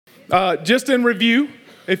Just in review,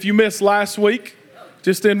 if you missed last week,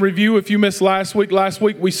 last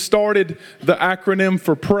week we started the acronym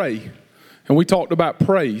for PRAY, and we talked about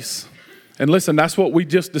praise. And listen, that's what we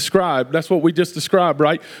just described.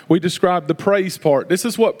 Right? We described the praise part. This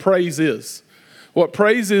is what praise is. What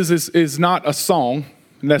praise is not a song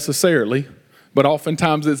necessarily, but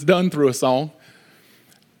oftentimes it's done through a song.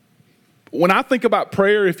 When I think about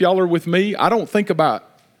prayer, if y'all are with me, I don't think about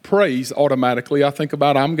praise automatically. I think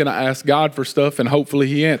about I'm going to ask God for stuff and hopefully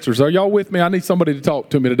he answers. Are y'all with me? I need somebody to talk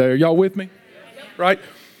to me today. Are y'all with me? Right?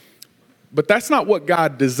 But that's not what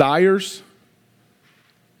God designed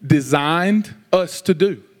us to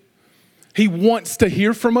do. He wants to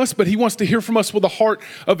hear from us, but he wants to hear from us with a heart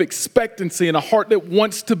of expectancy and a heart that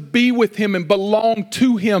wants to be with him and belong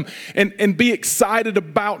to him and be excited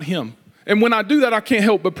about him. And when I do that, I can't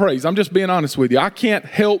help but praise. I'm just being honest with you. I can't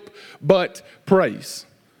help but praise.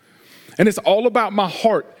 And it's all about my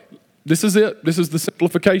heart. This is it. This is the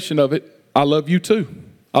simplification of it. I love you too.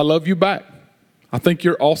 I love you back. I think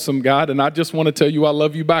you're awesome, God, and I just want to tell you I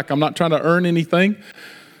love you back. I'm not trying to earn anything,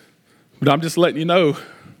 but I'm just letting you know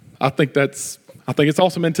I think it's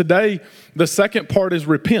awesome. And today, the second part is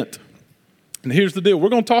repent. And here's the deal. We're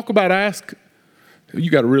going to talk about ask.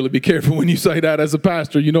 You got to really be careful when you say that as a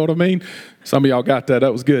pastor. You know what I mean? Some of y'all got that.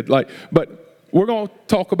 That was good. But we're going to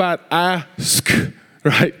talk about ask,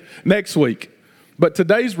 right, next week. But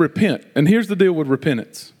today's repent. And here's the deal with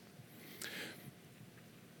repentance.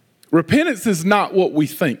 Repentance is not what we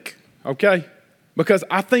think, okay? Because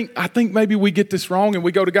I think maybe we get this wrong and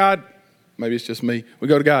we go to God. Maybe it's just me. We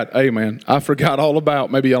go to God, hey man, I forgot all about,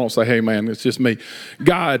 maybe I don't say hey man, it's just me.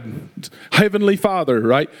 God, Heavenly Father,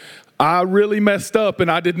 right? I really messed up and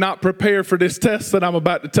I did not prepare for this test that I'm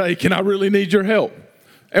about to take and I really need your help.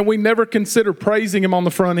 And we never consider praising him on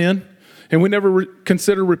the front end. And we never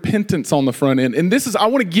consider repentance on the front end. And I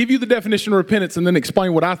want to give you the definition of repentance and then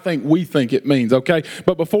explain what I think we think it means, okay?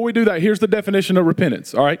 But before we do that, here's the definition of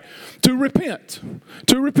repentance, all right? To repent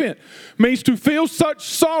means to feel such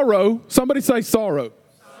sorrow. Somebody say sorrow.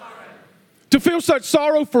 To feel such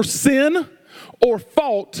sorrow for sin or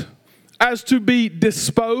fault as to be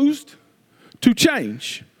disposed to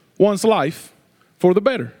change one's life for the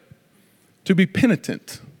better. To be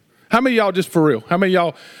penitent. How many of y'all, just for real, how many of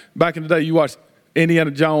y'all back in the day you watched Indiana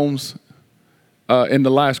Jones in The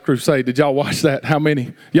Last Crusade? Did y'all watch that? How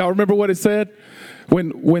many? Y'all remember what it said?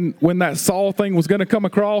 When that saw thing was going to come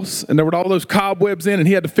across and there were all those cobwebs in and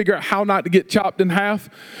he had to figure out how not to get chopped in half.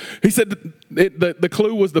 He said the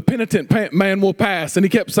clue was the penitent man will pass. And he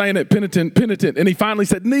kept saying it, penitent. And he finally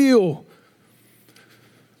said, kneel.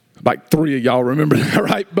 Like 3 of y'all remember that,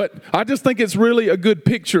 right? But I just think it's really a good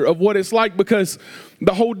picture of what it's like because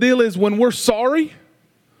the whole deal is when we're sorry,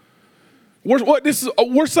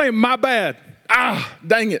 we're saying my bad.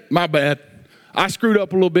 Dang it, my bad. I screwed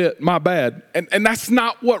up a little bit, my bad. And that's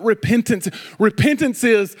not what repentance is. Repentance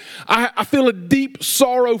is I feel a deep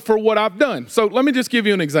sorrow for what I've done. So let me just give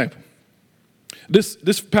you an example.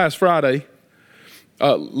 This past Friday,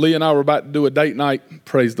 Leah and I were about to do a date night.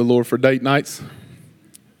 Praise the Lord for date nights.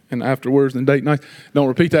 And afterwards and date night. Don't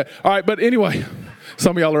repeat that. All right, but anyway,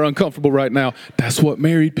 some of y'all are uncomfortable right now. That's what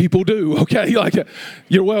married people do, okay?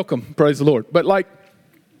 You're welcome. Praise the Lord. But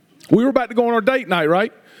we were about to go on our date night,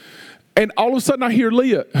 right? And all of a sudden I hear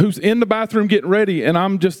Leah, who's in the bathroom getting ready, and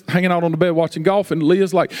I'm just hanging out on the bed watching golf, and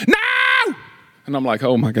Leah's like, no! And I'm like,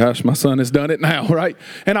 oh my gosh, my son has done it now, right?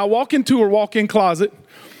 And I walk into her walk-in closet,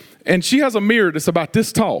 and she has a mirror that's about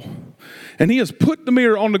this tall. And he has put the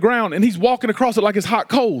mirror on the ground and he's walking across it like it's hot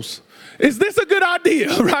coals. Is this a good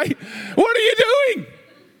idea, right? What are you doing?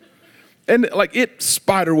 And it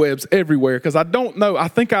spider webs everywhere because I don't know. I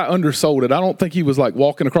think I undersold it. I don't think he was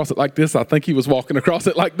walking across it like this. I think he was walking across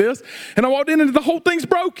it like this. And I walked in and the whole thing's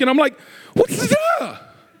broken. I'm like, what's that?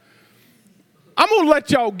 I'm going to let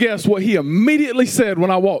y'all guess what he immediately said when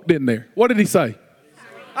I walked in there. What did he say?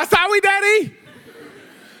 I'm sorry, Daddy.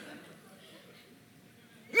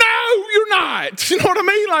 No, you're not. You know what I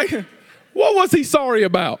mean? What was he sorry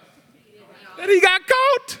about? That he got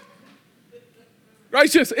caught?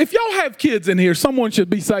 Right? If y'all have kids in here, someone should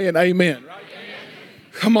be saying amen. Right?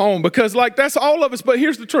 Come on, because that's all of us. But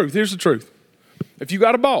here's the truth. If you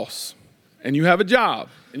got a boss and you have a job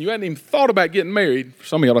and you hadn't even thought about getting married, for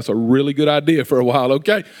some of y'all, that's a really good idea for a while,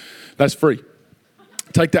 okay? That's free.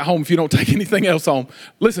 Take that home if you don't take anything else home.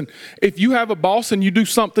 Listen, if you have a boss and you do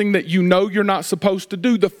something that you know you're not supposed to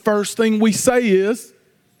do, the first thing we say is,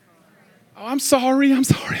 oh, I'm sorry.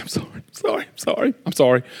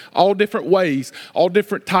 All different ways, all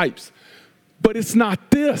different types. But it's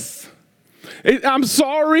not this. I'm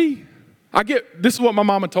sorry. This is what my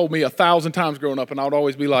mama told me 1,000 times growing up, and I would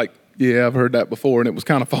always be like, yeah, I've heard that before, and it was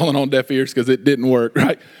kind of falling on deaf ears because it didn't work,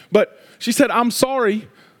 right? But she said, I'm sorry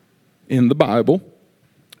in the Bible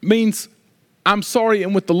means I'm sorry,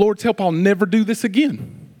 and with the Lord's help, I'll never do this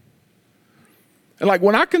again. And like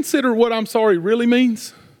when I consider what I'm sorry really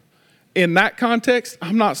means, in that context,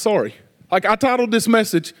 I'm not sorry. Like I titled this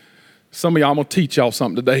message, some of y'all, I'm going to teach y'all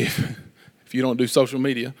something today. If you don't do social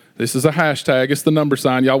media, this is a hashtag. It's the number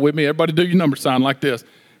sign. Y'all with me? Everybody do your number sign like this.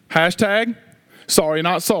 Hashtag, sorry,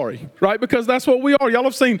 not sorry, right? Because that's what we are. Y'all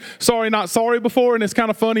have seen sorry, not sorry before, and it's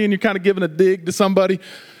kind of funny, and you're kind of giving a dig to somebody.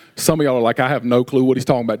 Some of y'all are like, I have no clue what he's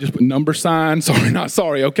talking about. Just put number sign, sorry, not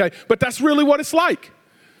sorry, okay? But that's really what it's like.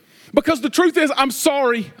 Because the truth is, I'm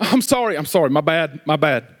sorry, my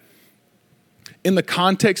bad. In the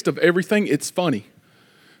context of everything, it's funny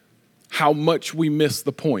how much we miss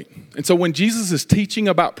the point. And so when Jesus is teaching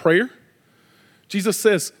about prayer, Jesus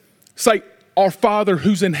says, say, our Father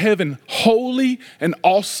who's in heaven, holy and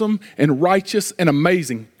awesome and righteous and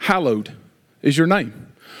amazing, hallowed is your name.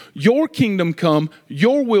 Your kingdom come,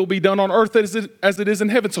 your will be done on earth as it is in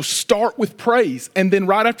heaven. So start with praise. And then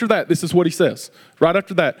right after that, this is what he says. Right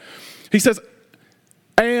after that, he says,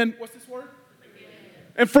 and what's this word?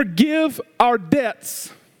 And forgive our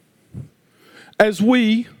debts as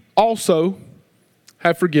we also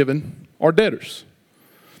have forgiven our debtors.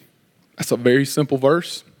 That's a very simple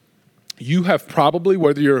verse. You have probably,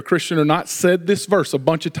 whether you're a Christian or not, said this verse a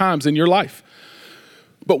bunch of times in your life.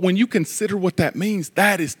 But when you consider what that means,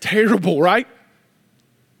 that is terrible, right?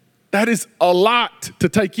 That is a lot to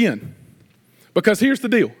take in. Because here's the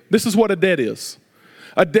deal. This is what a debt is.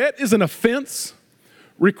 A debt is an offense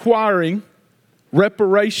requiring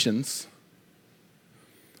reparations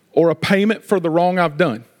or a payment for the wrong I've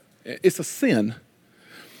done. It's a sin.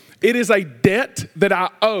 It is a debt that I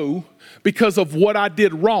owe because of what I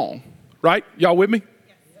did wrong, right? Y'all with me?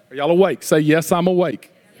 Are y'all awake? Say, yes, I'm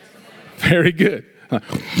awake. Very good.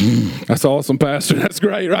 That's awesome, Pastor. That's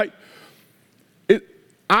great, right?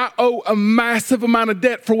 I owe a massive amount of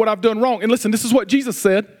debt for what I've done wrong. And listen, this is what Jesus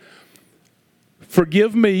said.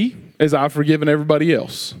 Forgive me as I've forgiven everybody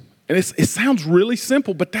else. And it sounds really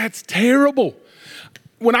simple, but that's terrible.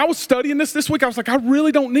 When I was studying this week, I was like, I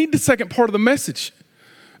really don't need the second part of the message.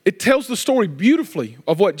 It tells the story beautifully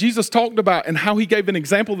of what Jesus talked about and how he gave an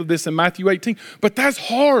example of this in Matthew 18. But that's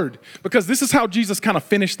hard because this is how Jesus kind of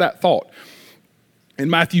finished that thought. In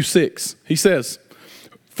Matthew 6, he says,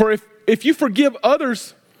 for if you forgive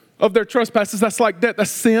others of their trespasses, that's like debt, that's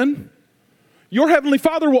sin, your heavenly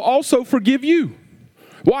Father will also forgive you.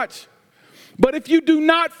 Watch. But if you do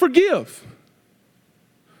not forgive,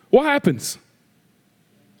 what happens?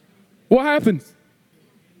 What happens?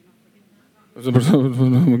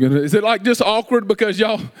 Is it like just awkward because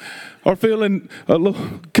y'all are feeling a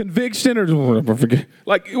little conviction or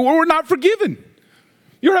like we're not forgiven?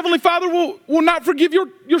 Your heavenly Father will not forgive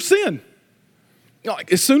your sin. You know,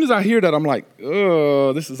 like as soon as I hear that, I'm like,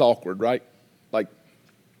 oh, this is awkward, right? Like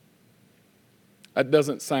that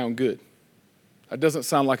doesn't sound good. That doesn't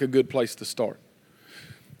sound like a good place to start.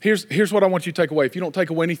 Here's what I want you to take away. If you don't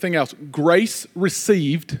take away anything else, grace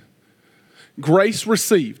received.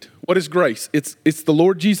 What is grace? It's the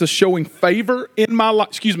Lord Jesus showing favor in my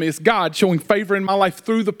life. It's God showing favor in my life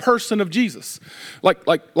through the person of Jesus. Like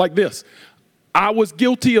this. I was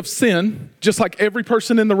guilty of sin, just like every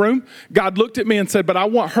person in the room. God looked at me and said, but I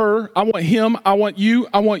want her, I want him, I want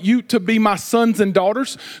you to be my sons and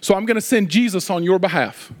daughters. So I'm going to send Jesus on your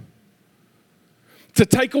behalf. To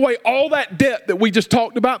take away all that debt that we just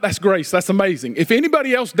talked about, that's grace. That's amazing. If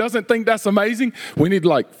anybody else doesn't think that's amazing, we need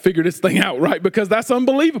to figure this thing out, right? Because that's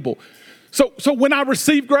unbelievable. So when I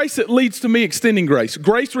receive grace, it leads to me extending grace.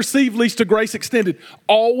 Grace received leads to grace extended.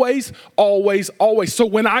 Always, always, always. So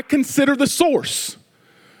when I consider the source,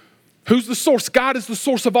 who's the source? God is the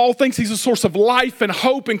source of all things. He's the source of life and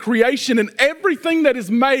hope and creation and everything that is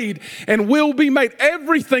made and will be made.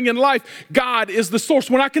 Everything in life, God is the source.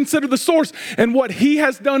 When I consider the source and what he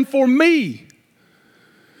has done for me,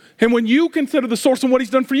 and when you consider the source and what he's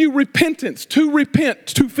done for you, repentance, to repent,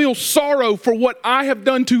 to feel sorrow for what I have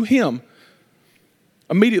done to him,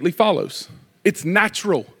 immediately follows. It's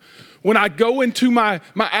natural. When I go into my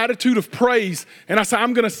attitude of praise and I say,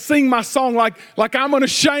 I'm going to sing my song like I'm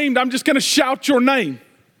unashamed, I'm just going to shout your name,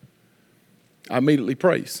 I immediately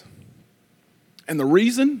praise. And the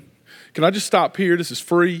reason, can I just stop here? This is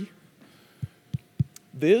free.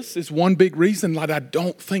 This is one big reason that I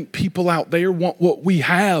don't think people out there want what we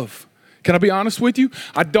have. Can I be honest with you?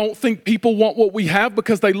 I don't think people want what we have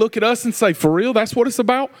because they look at us and say, for real, that's what it's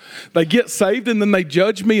about? They get saved and then they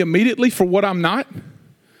judge me immediately for what I'm not.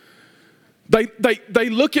 They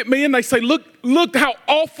look at me and they say, look how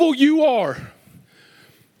awful you are.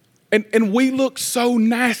 And we look so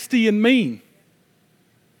nasty and mean.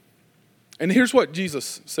 And here's what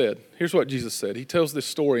Jesus said. He tells this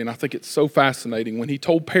story, and I think it's so fascinating. When he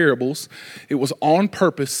told parables, it was on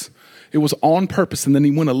purpose. And then he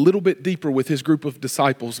went a little bit deeper with his group of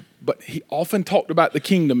disciples. But he often talked about the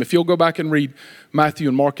kingdom. If you'll go back and read Matthew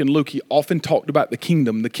and Mark and Luke, he often talked about the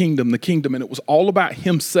kingdom. And it was all about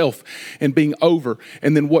himself and being over.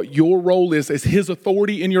 And then what your role is as his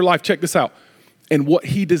authority in your life. Check this out. And what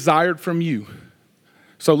he desired from you.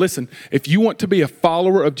 So listen, if you want to be a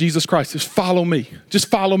follower of Jesus Christ, just follow me. Just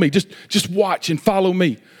follow me. Just watch and follow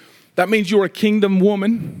me. That means you're a kingdom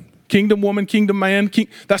woman, kingdom man.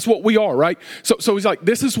 That's what we are, right? So he's like,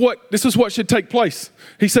 this is what should take place.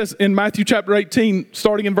 He says in Matthew chapter 18,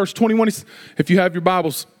 starting in verse 21, if you have your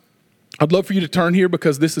Bibles, I'd love for you to turn here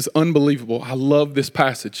because this is unbelievable. I love this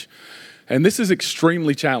passage. And this is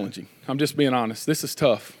extremely challenging. I'm just being honest. This is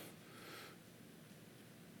tough.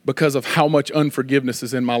 Because of how much unforgiveness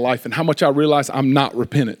is in my life and how much I realize I'm not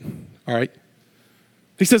repentant, all right?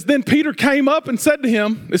 He says, then Peter came up and said to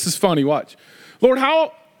him, this is funny, watch. Lord,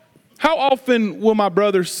 how often will my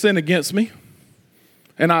brother sin against me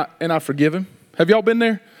and I forgive him? Have y'all been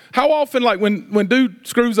there? How often, like when dude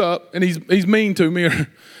screws up and he's mean to me or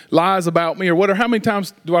lies about me or whatever, how many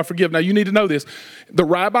times do I forgive? Now, you need to know this. The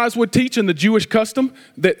rabbis would teach in the Jewish custom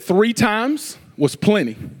that 3 times was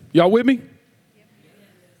plenty. Y'all with me?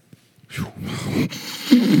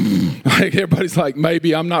 Like everybody's like,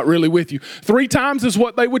 maybe I'm not really with you. 3 times is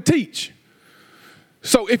what they would teach.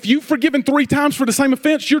 So if you've forgiven 3 times for the same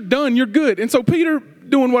offense, you're done, you're good. And so Peter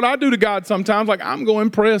doing what I do to God sometimes, like I'm going to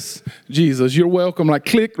impress Jesus. You're welcome. Like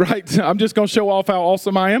click, right? I'm just going to show off how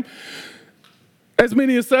awesome I am. As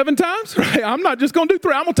many as 7 times, right? I'm not just going to do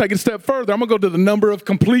 3. I'm going to take it a step further. I'm going to go to the number of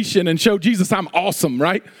completion and show Jesus I'm awesome,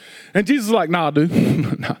 right? And Jesus is like, nah,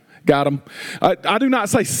 dude. Nah. Got him. I do not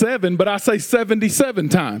say 7, but I say 77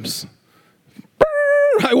 times.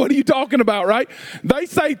 Right? What are you talking about, right? They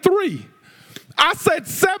say 3. I said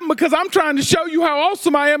 7 because I'm trying to show you how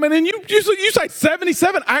awesome I am. And then you say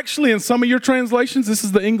 77. Actually, in some of your translations, this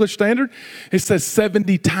is the English Standard, it says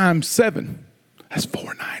 70 times 7. That's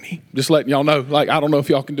 490. Just letting y'all know. Like, I don't know if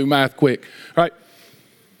y'all can do math quick, right?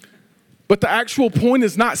 But the actual point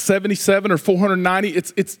is not 77 or 490.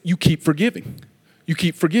 It's you keep forgiving. You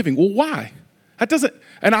keep forgiving. Well, why? That doesn't,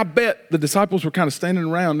 and I bet the disciples were kind of standing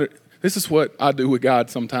around. This is what I do with God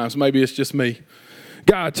sometimes. Maybe it's just me.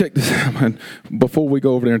 God, check this out, man. Before we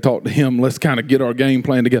go over there and talk to him, let's kind of get our game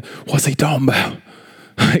plan together. What's he talking about?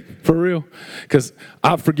 Like, for real? Because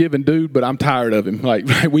I've forgiven dude, but I'm tired of him. Like,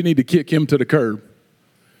 we need to kick him to the curb.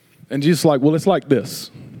 And Jesus is like, well, it's like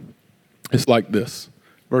this. It's like this.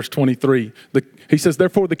 Verse 23, he says,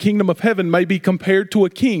 therefore the kingdom of heaven may be compared to a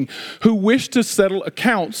king who wished to settle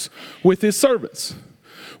accounts with his servants.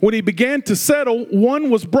 When he began to settle, one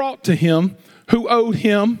was brought to him who owed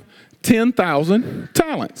him 10,000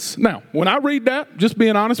 talents. Now, when I read that, just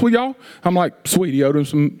being honest with y'all, I'm like, sweet, he owed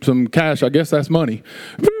him some cash. I guess that's money.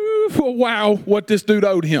 Wow, what this dude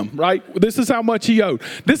owed him, right? This is how much he owed.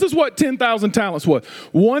 This is what 10,000 talents was.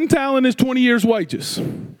 1 talent is 20 years' wages.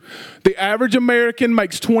 The average American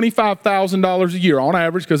makes $25,000 a year on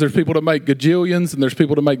average, because there's people that make gajillions and there's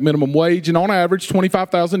people that make minimum wage, and on average,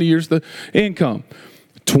 $25,000 a year is the income.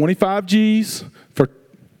 25 G's for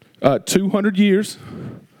 200 years,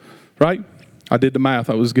 right? I did the math.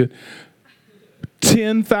 That was good.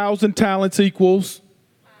 10,000 talents equals.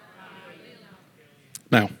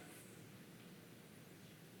 Now,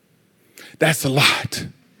 that's a lot,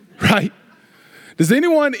 right? Does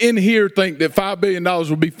anyone in here think that $5 billion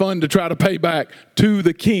would be fun to try to pay back to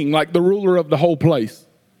the king, like the ruler of the whole place?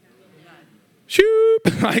 Shoot,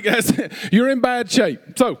 I guess you're in bad shape.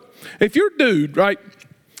 So if you're dude, right,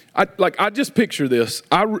 I just picture this.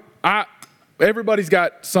 Everybody's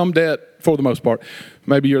got some debt for the most part.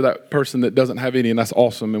 Maybe you're that person that doesn't have any, and that's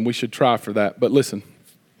awesome, and we should try for that. But listen,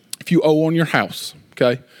 if you owe on your house,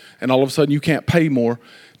 okay, and all of a sudden you can't pay more,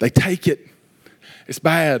 they take it. It's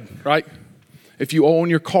bad, right? If you owe on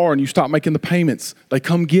your car and you stop making the payments, they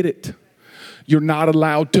come get it. You're not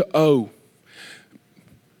allowed to owe.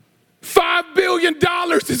 $5 billion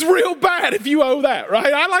is real bad if you owe that,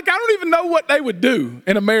 right? I don't even know what they would do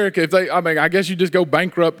in America if I guess you just go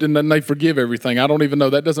bankrupt and then they forgive everything. I don't even know.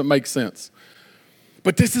 That doesn't make sense.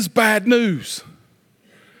 But this is bad news.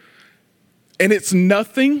 And it's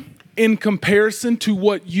nothing in comparison to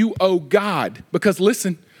what you owe God. Because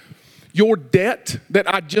listen, your debt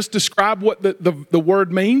that I just described what the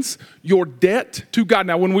word means, your debt to God.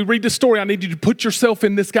 Now, when we read this story, I need you to put yourself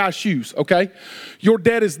in this guy's shoes, okay? Your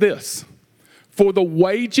debt is this. For the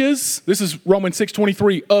wages, this is Romans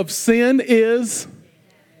 6:23, of sin is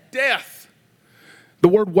death. The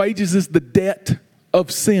word wages is the debt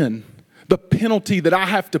of sin, the penalty that I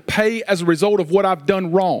have to pay as a result of what I've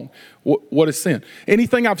done wrong. What is sin?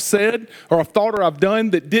 Anything I've said or I've thought or I've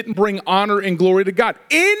done that didn't bring honor and glory to God.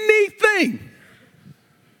 Anything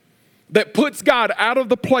that puts God out of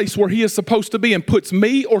the place where he is supposed to be and puts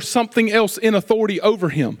me or something else in authority over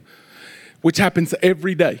him, which happens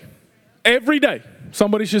every day. Every day.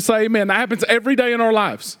 Somebody should say amen. That happens every day in our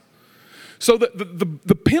lives. So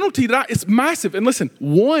the penalty it's massive. And listen,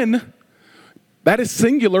 one, that is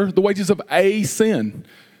singular, the wages of a sin.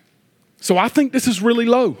 So I think this is really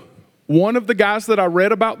low. One of the guys that I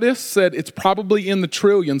read about this said it's probably in the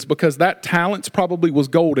trillions because that talents probably was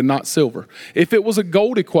gold and not silver. If it was a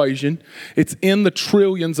gold equation, it's in the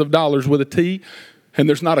trillions of dollars with a T, and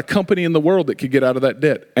there's not a company in the world that could get out of that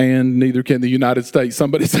debt, and neither can the United States.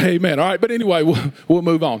 Somebody say amen. All right, but anyway, we'll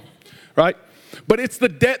move on, right? But it's the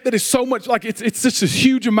debt that is so much, like it's just a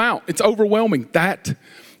huge amount. It's overwhelming. That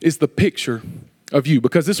is the picture of you,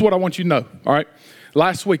 because this is what I want you to know, all right?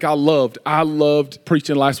 Last week, I loved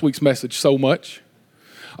preaching last week's message so much.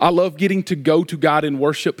 I love getting to go to God in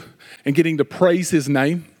worship and getting to praise his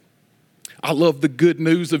name. I love the good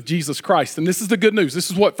news of Jesus Christ. And this is the good news. This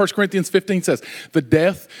is what 1 Corinthians 15 says. The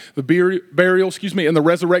death, the burial, and the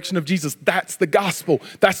resurrection of Jesus. That's the gospel.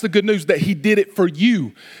 That's the good news, that he did it for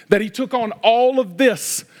you. That he took on all of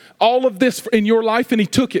this in your life, and he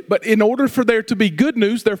took it. But in order for there to be good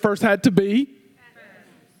news, there first had to be,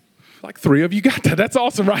 like 3 of you got that. That's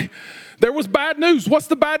awesome, right? There was bad news. What's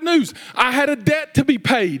the bad news? I had a debt to be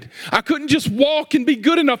paid. I couldn't just walk and be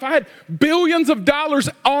good enough. I had billions of dollars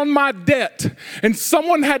on my debt. And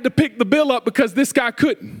someone had to pick the bill up because this guy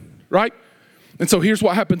couldn't, right? And so here's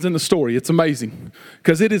what happens in the story. It's amazing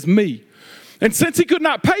because it is me. And since he could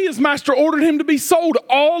not pay, his master ordered him to be sold.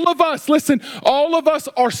 All of us, listen, all of us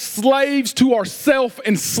are slaves to ourself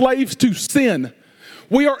and slaves to sin.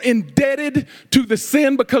 We are indebted to the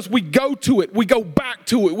sin because we go to it. We go back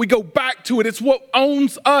to it. We go back to it. It's what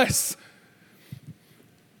owns us.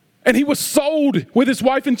 And he was sold with his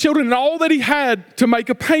wife and children and all that he had to make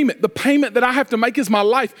a payment. The payment that I have to make is my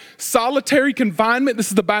life. Solitary confinement, this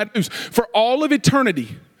is the bad news, for all of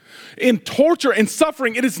eternity. In torture and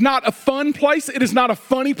suffering, it is not a fun place. It is not a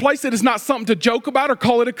funny place. It is not something to joke about or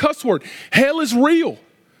call it a cuss word. Hell is real.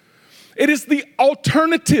 It is the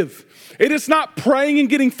alternative. It is not praying and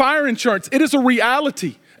getting fire insurance. It is a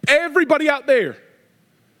reality. Everybody out there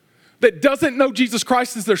that doesn't know Jesus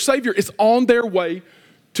Christ as their Savior is on their way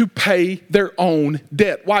to pay their own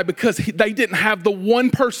debt. Why? Because they didn't have the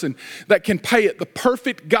one person that can pay it, the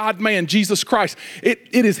perfect God-man, Jesus Christ. It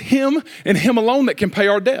is him and him alone that can pay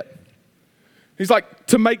our debt. He's like,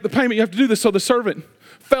 to make the payment, you have to do this. So the servant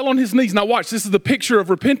fell on his knees. Now watch, this is the picture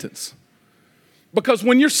of repentance. Because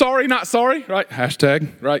when you're sorry, not sorry, right?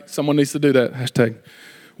 Hashtag, right? Someone needs to do that, hashtag.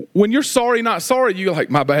 When you're sorry, not sorry, you're like,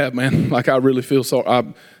 my bad, man. Like, I really feel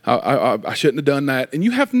sorry. I shouldn't have done that. And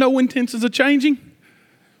you have no intentions of changing.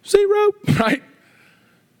 0, right?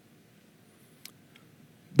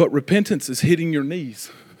 But repentance is hitting your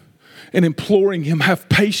knees and imploring him, have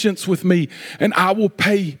patience with me, and I will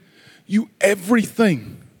pay you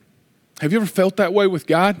everything. Have you ever felt that way with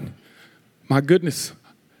God? My goodness,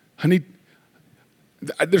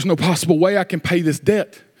 there's no possible way I can pay this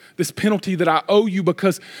debt, this penalty that I owe you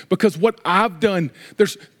because what I've done,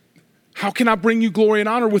 how can I bring you glory and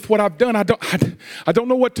honor with what I've done? I don't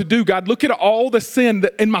know what to do, God. Look at all the sin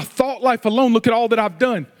that in my thought life alone, look at all that I've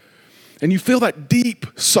done. And you feel that deep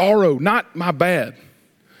sorrow, not my bad,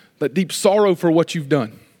 that deep sorrow for what you've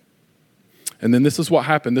done. And then this is what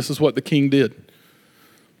happened. This is what the king did.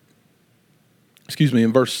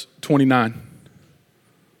 In verse 29.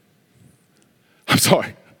 I'm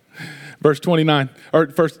sorry, verse 29, or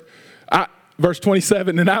verse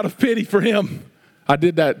 27, and out of pity for him, I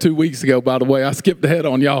did that 2 weeks ago, by the way, I skipped ahead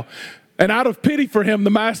on y'all. And out of pity for him, the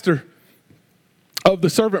master of the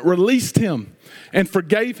servant released him and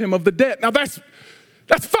forgave him of the debt. Now that's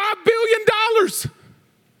 $5 billion.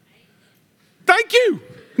 Thank you.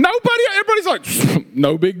 Everybody's like,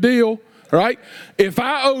 no big deal, right? If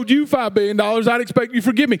I owed you $5 billion, I'd expect you to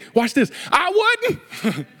forgive me. Watch this. I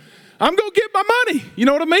wouldn't. I'm going to get my money. You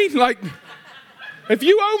know what I mean? Like, if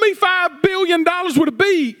you owe me $5 billion with a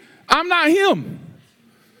B, I'm not him.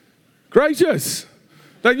 Gracious.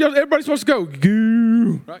 Everybody's supposed to go,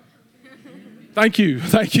 goo. Right? Thank you.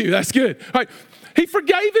 That's good. All right. He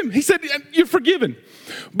forgave him. He said, you're forgiven.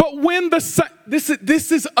 But when this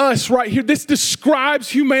is us right here. This describes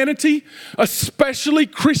humanity, especially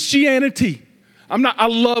Christianity. I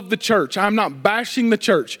love the church. I'm not bashing the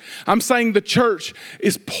church. I'm saying the church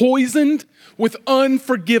is poisoned with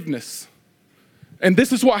unforgiveness. And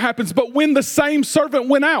this is what happens. But when the same servant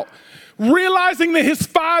went out, realizing that his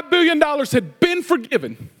 $5 billion had been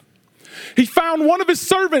forgiven, he found one of his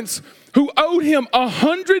servants who owed him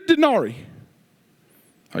 100 denarii.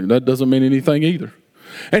 That doesn't mean anything either.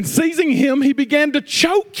 And seizing him, he began to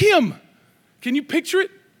choke him. Can you picture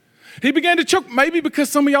it? He began to choke, maybe because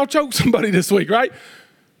some of y'all choked somebody this week, right?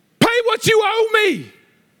 Pay what you owe me.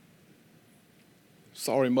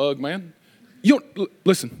 Sorry, mug, man.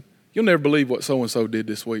 Listen, you'll never believe what so-and-so did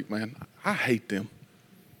this week, man. I hate them.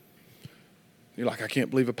 You're like, I can't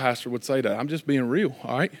believe a pastor would say that. I'm just being real,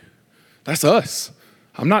 all right? That's us.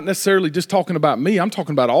 I'm not necessarily just talking about me. I'm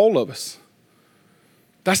talking about all of us.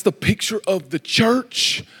 That's the picture of the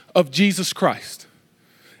church of Jesus Christ.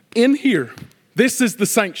 In here, this is the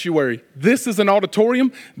sanctuary. This is an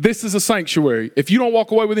auditorium. This is a sanctuary. If you don't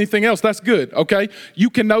walk away with anything else, that's good, okay? You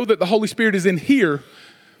can know that the Holy Spirit is in here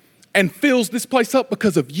and fills this place up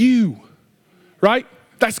because of you, right?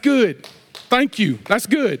 That's good. Thank you. That's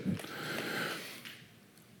good.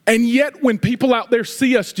 And yet when people out there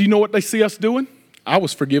see us, do you know what they see us doing? I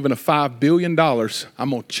was forgiven of $5 billion. I'm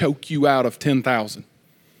going to choke you out of 10,000.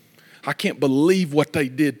 I can't believe what they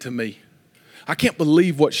did to me. I can't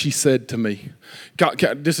believe what she said to me.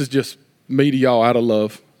 God, this is just me to y'all out of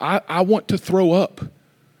love. I want to throw up.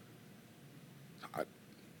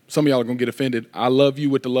 Some of y'all are going to get offended. I love you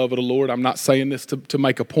with the love of the Lord. I'm not saying this to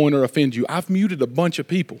make a point or offend you. I've muted a bunch of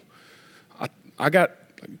people. I got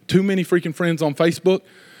too many freaking friends on Facebook,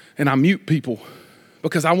 and I mute people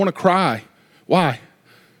because I want to cry. Why?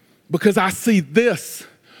 Because I see this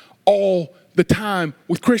all the time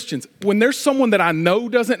with Christians. When there's someone that I know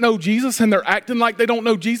doesn't know Jesus and they're acting like they don't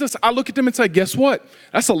know Jesus, I look at them and say, guess what?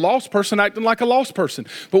 That's a lost person acting like a lost person.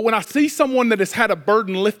 But when I see someone that has had a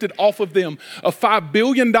burden lifted off of them of $5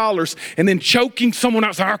 billion and then choking someone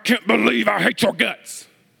else, I can't believe I hate your guts.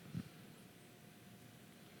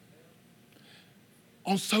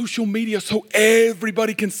 On social media so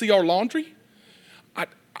everybody can see our laundry,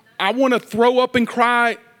 I want to throw up and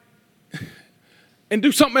cry and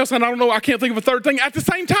do something else, and I don't know, I can't think of a third thing at the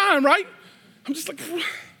same time, right? I'm just like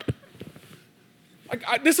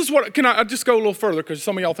this is what, can I just go a little further, because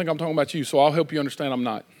some of y'all think I'm talking about you, so I'll help you understand I'm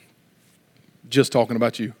not just talking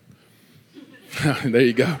about you. There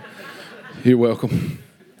you go. You're welcome.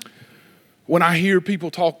 When I hear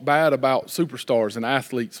people talk bad about superstars and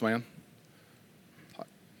athletes, man,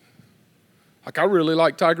 like I really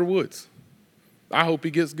like Tiger Woods. I hope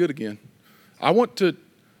he gets good again. I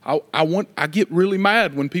get really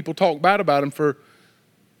mad when people talk bad about him for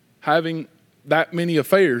having that many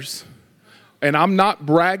affairs. And I'm not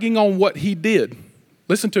bragging on what he did.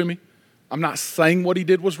 Listen to me. I'm not saying what he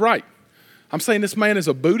did was right. I'm saying this man is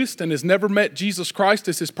a Buddhist and has never met Jesus Christ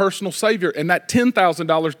as his personal Savior. And that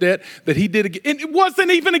 $10,000 debt that he did, and it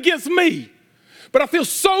wasn't even against me. But I feel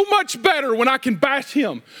so much better when I can bash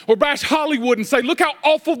him or bash Hollywood and say, look how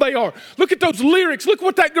awful they are. Look at those lyrics. Look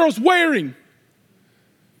what that girl's wearing.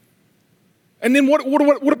 And then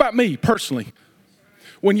what about me personally?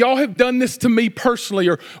 When y'all have done this to me personally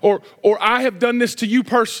or I have done this to you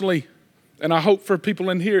personally, and I hope for people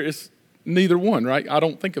in here it's neither one, right? I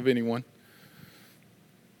don't think of anyone.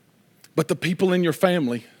 But the people in your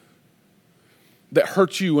family that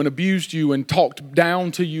hurt you and abused you and talked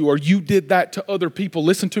down to you, or you did that to other people,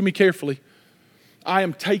 listen to me carefully. I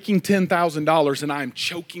am taking $10,000 and I am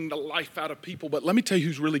choking the life out of people. But let me tell you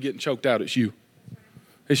who's really getting choked out. It's you.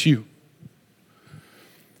 It's you.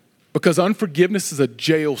 Because unforgiveness is a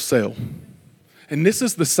jail cell. And this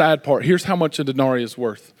is the sad part. Here's how much a denarii is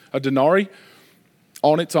worth. A denarii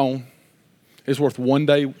on its own is worth 1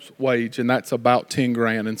 day's wage, and that's about 10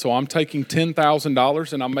 grand. And so I'm taking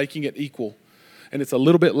 $10,000 and I'm making it equal. And it's a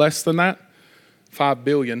little bit less than that, 5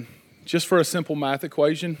 billion. Just for a simple math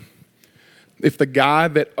equation, if the guy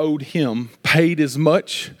that owed him paid as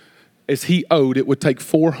much as he owed, it would take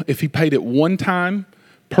if he paid it one time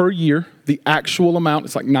per year, the actual amount,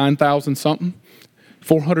 it's like 9,000 something,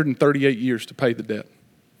 438 years to pay the debt.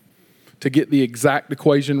 To get the exact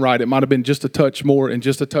equation right, it might have been just a touch more and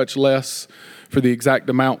just a touch less for the exact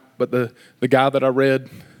amount. But the guy that I read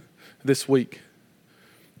this week,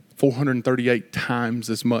 438 times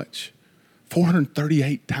as much.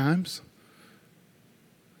 438 times.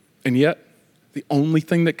 And yet, the only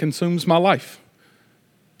thing that consumes my life,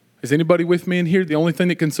 is anybody with me in here? The only thing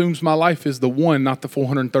that consumes my life is the one, not the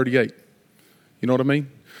 438. You know what I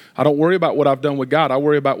mean? I don't worry about what I've done with God. I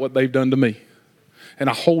worry about what they've done to me. And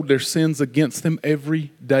I hold their sins against them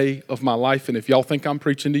every day of my life. And if y'all think I'm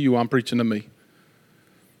preaching to you, I'm preaching to me.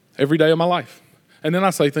 Every day of my life. And then I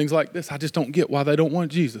say things like this: I just don't get why they don't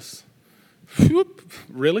want Jesus. Whoop,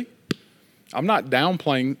 really? I'm not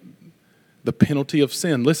downplaying the penalty of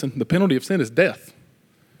sin. Listen, the penalty of sin is death.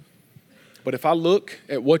 But if I look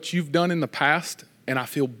at what you've done in the past and I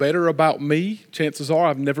feel better about me, chances are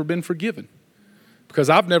I've never been forgiven because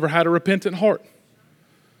I've never had a repentant heart.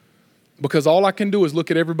 Because all I can do is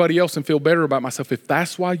look at everybody else and feel better about myself. If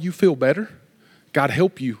that's why you feel better, God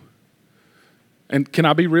help you. And can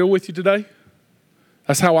I be real with you today?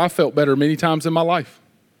 That's how I felt better many times in my life.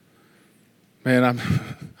 Man,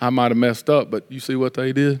 I might have messed up, but you see what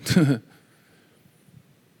they did?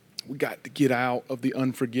 We got to get out of the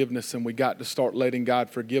unforgiveness and we got to start letting God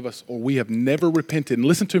forgive us, or we have never repented. And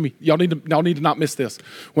listen to me, y'all need to not miss this.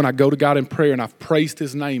 When I go to God in prayer and I've praised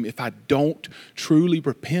his name, if I don't truly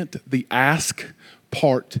repent, the ask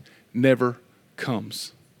part never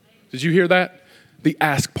comes. Did you hear that? The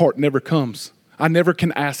ask part never comes. I never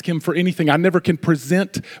can ask him for anything. I never can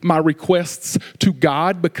present my requests to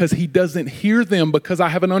God because he doesn't hear them because I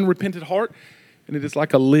have an unrepentant heart. And it is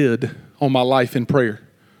like a lid on my life in prayer.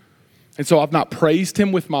 And so I've not praised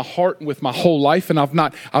him with my heart and with my whole life, and I've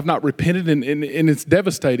not repented, and it's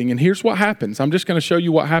devastating. And here's what happens. I'm just going to show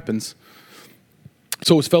you what happens.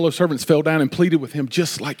 So his fellow servants fell down and pleaded with him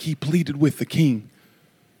just like he pleaded with the king.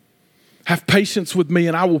 Have patience with me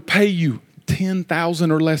and I will pay you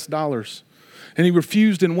 $10,000 or less. And he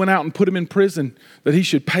refused and went out and put him in prison that he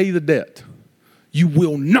should pay the debt. You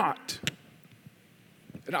will not.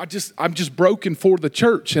 And I'm just broken for the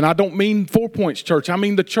church. And I don't mean 4 Points Church. I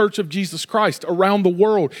mean the church of Jesus Christ around the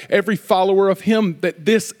world. Every follower of him, that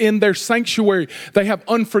this in their sanctuary, they have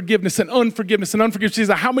unforgiveness and unforgiveness and unforgiveness. He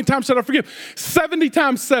said, how many times should I forgive? 70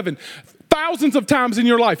 times 7. Thousands of times in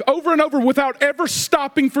your life, over and over, without ever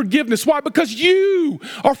stopping forgiveness. Why? Because you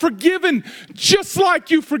are forgiven just like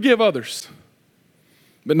you forgive others.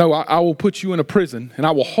 But no, I will put you in a prison and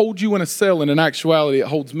I will hold you in a cell. And in actuality, it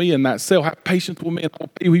holds me in that cell. Have patience with me and I'll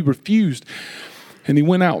pay you. He refused. And he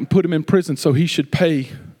went out and put him in prison so he should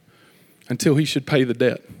pay until he should pay the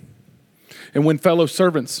debt. And when fellow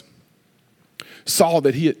servants saw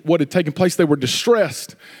that what had taken place, they were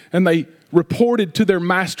distressed and they reported to their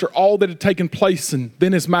master all that had taken place. And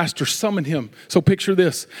then his master summoned him. So picture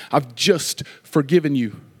this: I've just forgiven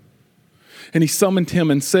you. And he summoned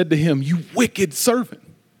him and said to him, you wicked servant.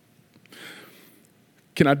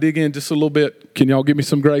 Can I dig in just a little bit? Can y'all give me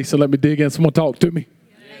some grace and let me dig in? Someone talk to me.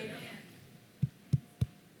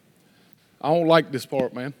 I don't like this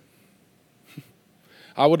part, man.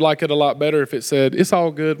 I would like it a lot better if it said, it's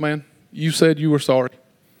all good, man. You said you were sorry.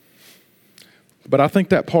 But I think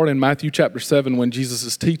that part in Matthew chapter 7, when Jesus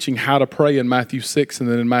is teaching how to pray in Matthew 6, and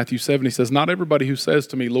then in Matthew 7, he says, not everybody who says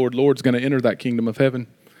to me, Lord, Lord, is going to enter that kingdom of heaven.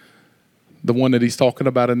 The one that he's talking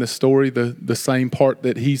about in this story, the same part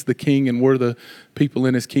that he's the king and we're the people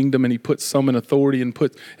in his kingdom, and he puts some in authority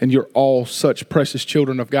and you're all such precious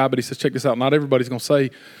children of God. But he says, check this out, not everybody's going to say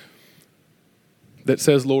that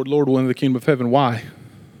says, Lord, Lord, will enter the kingdom of heaven. Why?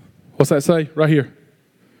 What's that say? Right here.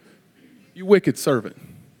 You wicked servant.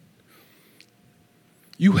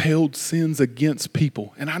 You held sins against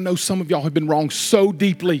people. And I know some of y'all have been wrong so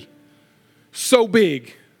deeply, so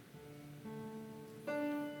big.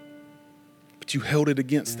 But you held it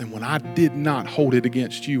against them when I did not hold it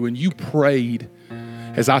against you. And you prayed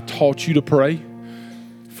as I taught you to pray.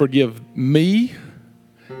 Forgive me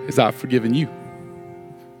as I've forgiven you.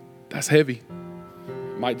 That's heavy.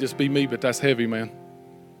 Might just be me, but that's heavy, man.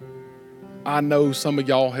 I know some of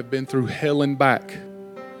y'all have been through hell and back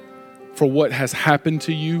for what has happened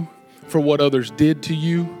to you, for what others did to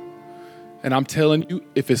you. And I'm telling you,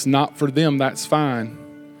 if it's not for them, that's fine.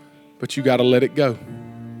 But you got to let it go.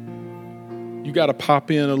 You got to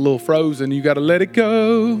pop in a little frozen. You got to let it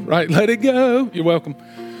go, right? Let it go. You're welcome.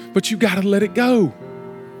 But you got to let it go.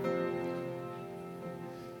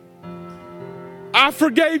 I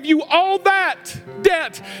forgave you all that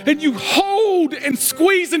debt, and you hold and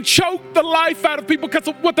squeeze and choke the life out of people because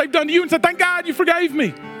of what they've done to you and say, thank God you forgave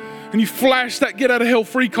me. And you flash that get out of hell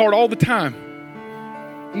free card all the time.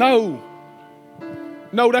 No,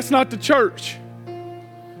 that's not the church.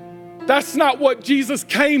 That's not what Jesus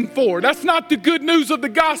came for. That's not the good news of the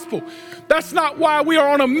gospel. That's not why we are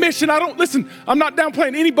on a mission. I'm not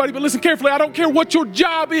downplaying anybody, but listen carefully. I don't care what your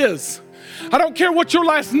job is. I don't care what your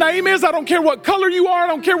last name is. I don't care what color you are. I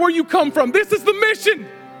don't care where you come from. This is the mission: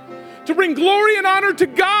 to bring glory and honor to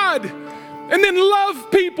God and then love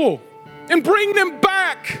people and bring them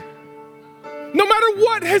back. No matter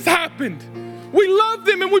what has happened, we love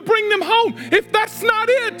them and we bring them home. If that's not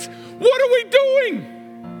it, what are we doing?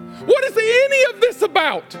 What is any of this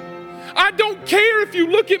about? I don't care if you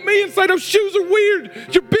look at me and say those shoes are weird.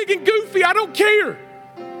 You're big and goofy. I don't care.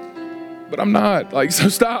 But I'm not. Like, so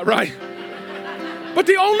stop, right? But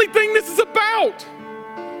the only thing this is about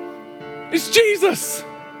is Jesus.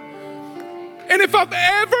 And if I've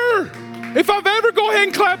ever, go ahead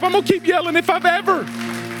and clap, I'm going to keep yelling. If I've ever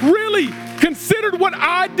really considered what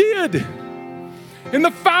I did in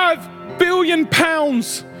the 5 billion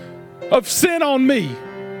pounds of sin on me,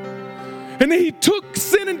 and then he took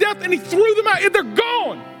sin and death and he threw them out and they're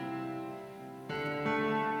gone.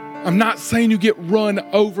 I'm not saying you get run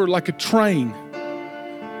over like a train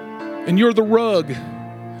and you're the rug.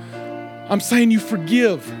 I'm saying you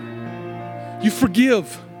forgive. You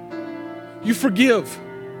forgive. You forgive.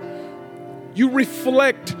 You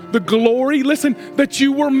reflect the glory, listen, that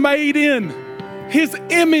you were made in. His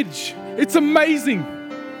image. It's amazing.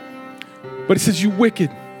 But it says, you wicked,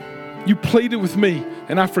 you pleaded with me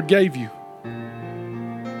and I forgave you.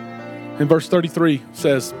 And verse 33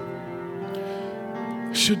 says,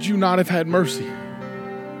 should you not have had mercy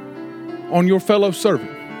on your fellow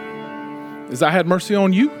servant, as I had mercy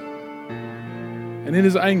on you? And in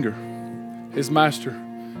his anger, his master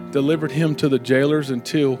delivered him to the jailers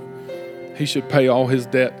until he should pay all his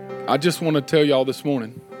debt. I just want to tell y'all this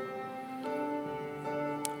morning,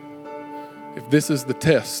 if this is the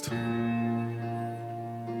test,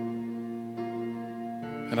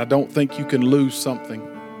 and I don't think you can lose something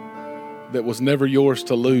that was never yours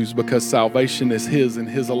to lose, because salvation is his and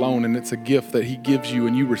his alone, and it's a gift that he gives you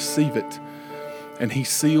and you receive it. And he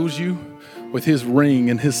seals you with his ring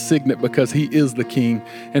and his signet because he is the king,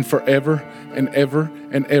 and forever and ever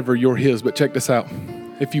and ever you're his. But check this out.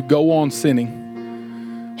 If you go on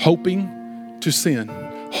sinning, hoping to sin,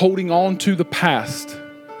 holding on to the past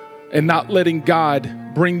and not letting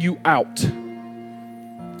God bring you out,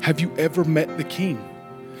 have you ever met the king?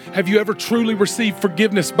 Have you ever truly received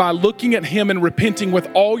forgiveness by looking at him and repenting with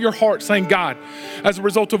all your heart, saying, God, as a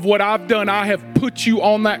result of what I've done, I have put you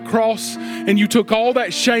on that cross, and you took all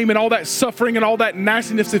that shame and all that suffering and all that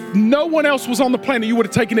nastiness. If no one else was on the planet, you would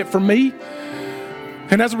have taken it from me.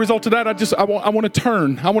 And as a result of that, I want to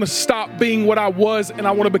turn. I want to stop being what I was, and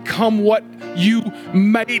I want to become what you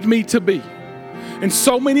made me to be. And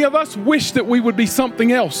so many of us wish that we would be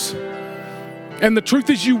something else. And the truth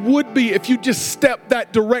is, you would be if you just step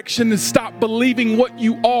that direction and stop believing what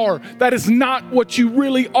you are. That is not what you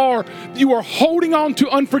really are. You are holding on to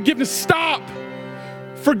unforgiveness. Stop.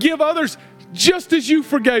 Forgive others just as you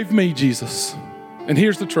forgave me, Jesus. And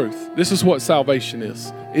here's the truth. This is what salvation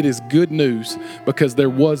is. It is good news because there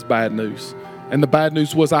was bad news. And the bad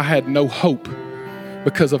news was I had no hope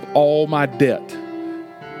because of all my debt.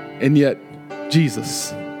 And yet, Jesus,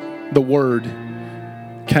 the Word,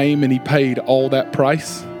 came and he paid all that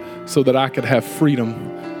price so that I could have freedom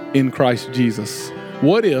in Christ Jesus.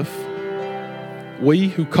 What if we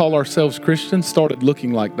who call ourselves Christians started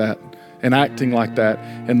looking like that and acting like that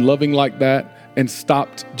and loving like that and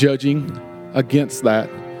stopped judging against that?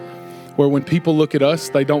 Where when people look at us,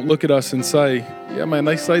 they don't look at us and say, yeah, man,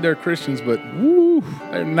 they say they're Christians, but woo,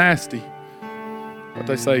 they're nasty. But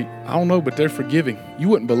they say, I don't know, but they're forgiving. You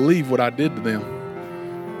wouldn't believe what I did to them.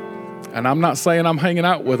 And I'm not saying I'm hanging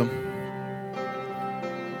out with them,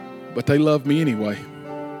 but they love me anyway,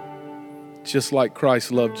 just like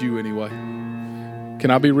Christ loved you anyway.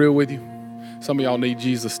 Can I be real with you? Some of y'all need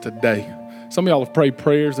Jesus today. Some of y'all have prayed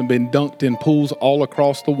prayers and been dunked in pools all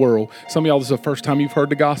across the world. Some of y'all, this is the first time you've heard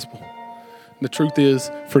the gospel. And the truth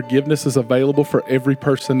is, forgiveness is available for every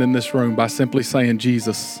person in this room by simply saying,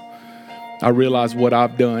 Jesus, I realize what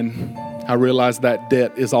I've done. I realize that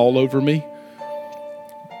debt is all over me.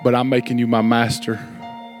 But I'm making you my master.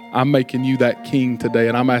 I'm making you that king today,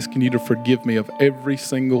 and I'm asking you to forgive me of every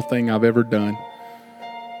single thing I've ever done.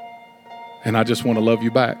 And I just want to love you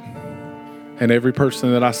back. And every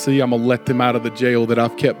person that I see, I'm going to let them out of the jail that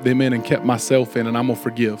I've kept them in and kept myself in, and I'm going to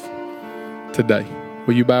forgive today.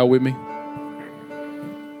 Will you bow with me?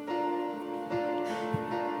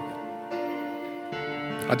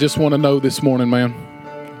 I just want to know this morning, man,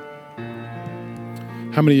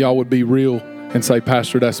 how many of y'all would be real and say,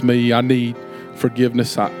 Pastor, that's me. I need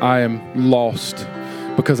forgiveness. I am lost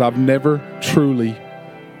because I've never truly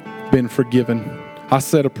been forgiven. I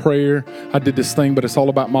said a prayer. I did this thing, but it's all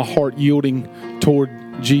about my heart yielding toward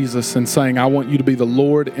Jesus and saying, I want you to be the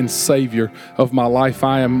Lord and Savior of my life.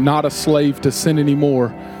 I am not a slave to sin anymore.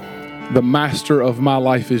 The master of my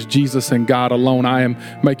life is Jesus and God alone. I am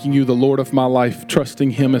making you the Lord of my life,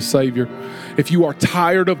 trusting him as Savior. If you are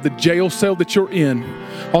tired of the jail cell that you're in,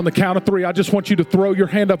 on the count of 3, I just want you to throw your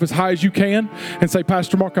hand up as high as you can and say,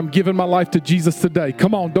 Pastor Mark, I'm giving my life to Jesus today.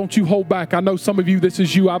 Come on, don't you hold back. I know some of you, this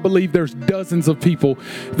is you. I believe there's dozens of people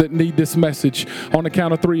that need this message. On the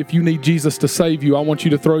count of 3, if you need Jesus to save you, I want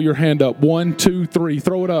you to throw your hand up. 1, 2, 3.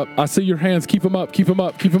 Throw it up. I see your hands. Keep them up. Keep them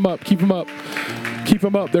up. Keep them up. Keep them up. Keep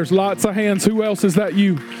them up. There's lots of hands. Who else is that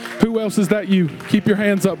you? Who else is that you? Keep your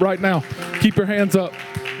hands up right now. Keep your hands up.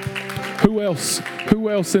 Who else? Who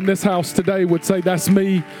else in this house today would say, that's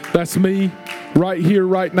me right here,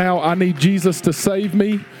 right now. I need Jesus to save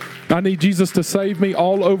me. I need Jesus to save me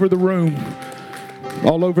all over the room.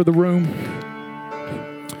 All over the room.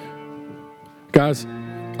 Guys,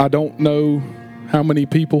 I don't know how many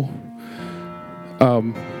people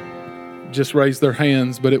just raised their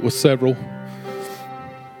hands, but it was several.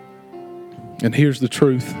 And here's the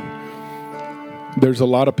truth. There's a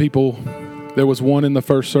lot of people. There was one in the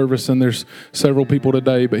first service, and there's several people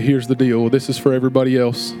today, but here's the deal. This is for everybody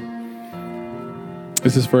else.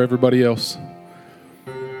 This is for everybody else.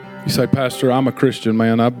 You say, Pastor, I'm a Christian,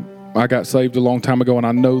 man. I got saved a long time ago, and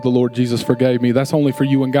I know the Lord Jesus forgave me. That's only for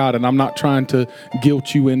you and God, and I'm not trying to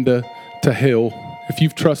guilt you into hell. If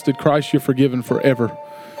you've trusted Christ, you're forgiven forever.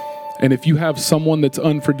 And if you have someone that's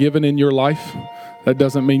unforgiven in your life, that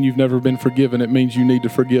doesn't mean you've never been forgiven. It means you need to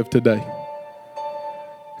forgive today.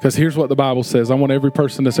 Because here's what the Bible says. I want every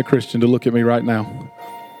person that's a Christian to look at me right now.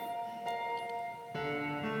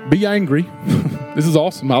 Be angry. This is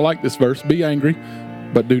awesome. I like this verse. Be angry,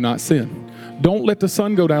 but do not sin. Don't let the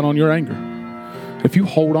sun go down on your anger. If you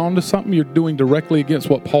hold on to something, you're doing directly against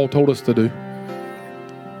what Paul told us to do.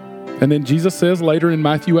 And then Jesus says later in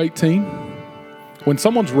Matthew 18, when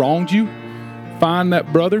someone's wronged you, find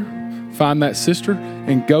that brother, find that sister,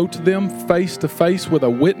 and go to them face to face with a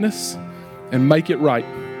witness and make it right.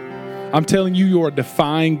 I'm telling you, you are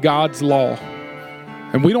defying God's law.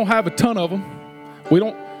 And we don't have a ton of them.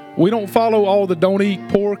 We don't follow all the don't eat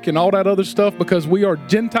pork and all that other stuff because we are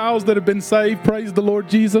Gentiles that have been saved. Praise the Lord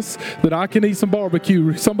Jesus that I can eat some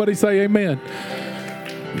barbecue. Somebody say amen.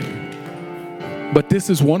 But this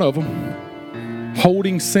is one of them.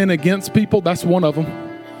 Holding sin against people, that's one of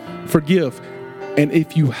them. Forgive. And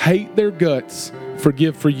if you hate their guts,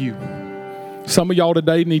 forgive for you. Some of y'all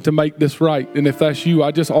today need to make this right. And if that's you,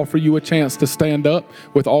 I just offer you a chance to stand up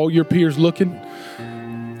with all your peers looking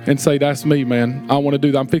and say, that's me, man. I want to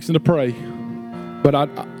do that. I'm fixing to pray. But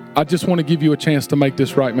I just want to give you a chance to make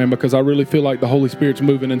this right, man, because I really feel like the Holy Spirit's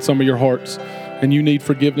moving in some of your hearts. And you need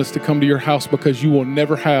forgiveness to come to your house because you will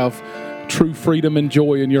never have true freedom and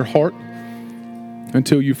joy in your heart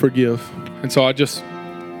until you forgive. And so I just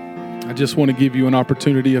want to give you an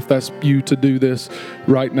opportunity, if that's you, to do this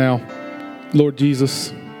right now. Lord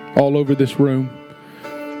Jesus, all over this room,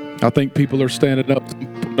 I think people are standing up.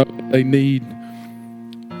 They need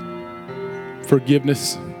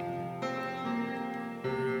forgiveness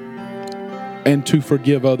and to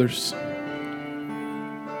forgive others.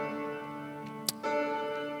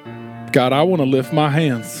 God, I want to lift my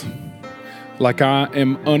hands like I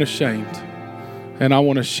am unashamed, and I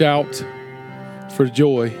want to shout for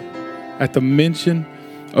joy at the mention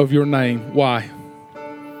of your name. Why?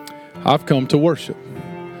 I've come to worship.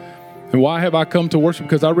 And why have I come to worship?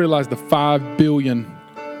 Because I realize the 5 billion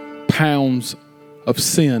pounds of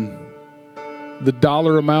sin. The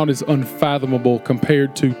dollar amount is unfathomable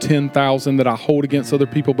compared to 10,000 that I hold against other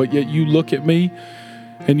people. But yet you look at me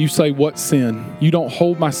and you say, what sin? You don't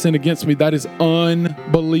hold my sin against me. That is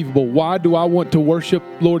unbelievable. Why do I want to worship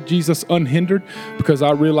Lord Jesus unhindered? Because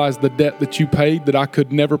I realize the debt that you paid that I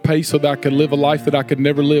could never pay so that I could live a life that I could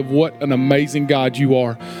never live. What an amazing God you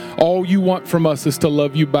are. All you want from us is to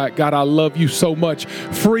love you back. God, I love you so much.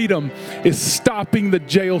 Freedom is stopping the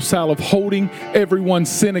jail cell of holding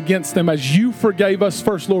everyone's sin against them. As you forgave us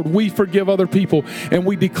first, Lord, we forgive other people. And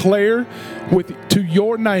we declare to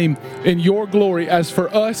your name and your glory, as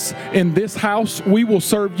for us in this house, we will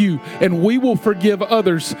serve you and we will forgive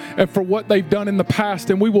others and for what they've done in the past,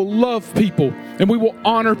 and we will love people and we will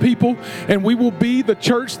honor people, and we will be the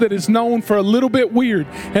church that is known for a little bit weird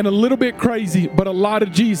and a little bit crazy, but a lot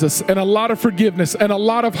of Jesus and a lot of forgiveness and a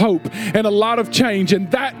lot of hope and a lot of change.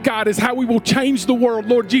 And that, God, is how we will change the world.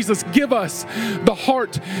 Lord Jesus, give us the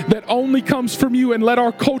heart that only comes from you, and let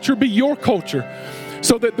our culture be your culture.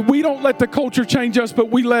 So that we don't let the culture change us, but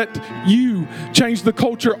we let you change the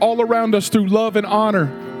culture all around us through love and honor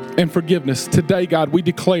and forgiveness. Today, God, we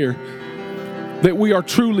declare that we are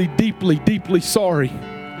truly, deeply, deeply sorry.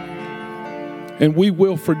 And we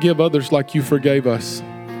will forgive others like you forgave us.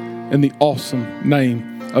 In the awesome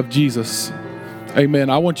name of Jesus. Amen.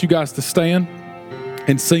 I want you guys to stand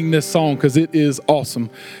and sing this song because it is awesome.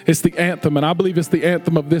 It's the anthem, and I believe it's the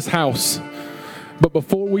anthem of this house. But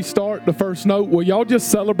before we start the first note, will y'all just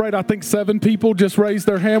celebrate? I think 7 people just raised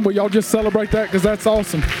their hand. Will y'all just celebrate that? Because that's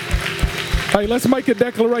awesome. Hey, let's make a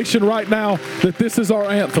declaration right now that this is our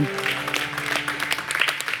anthem.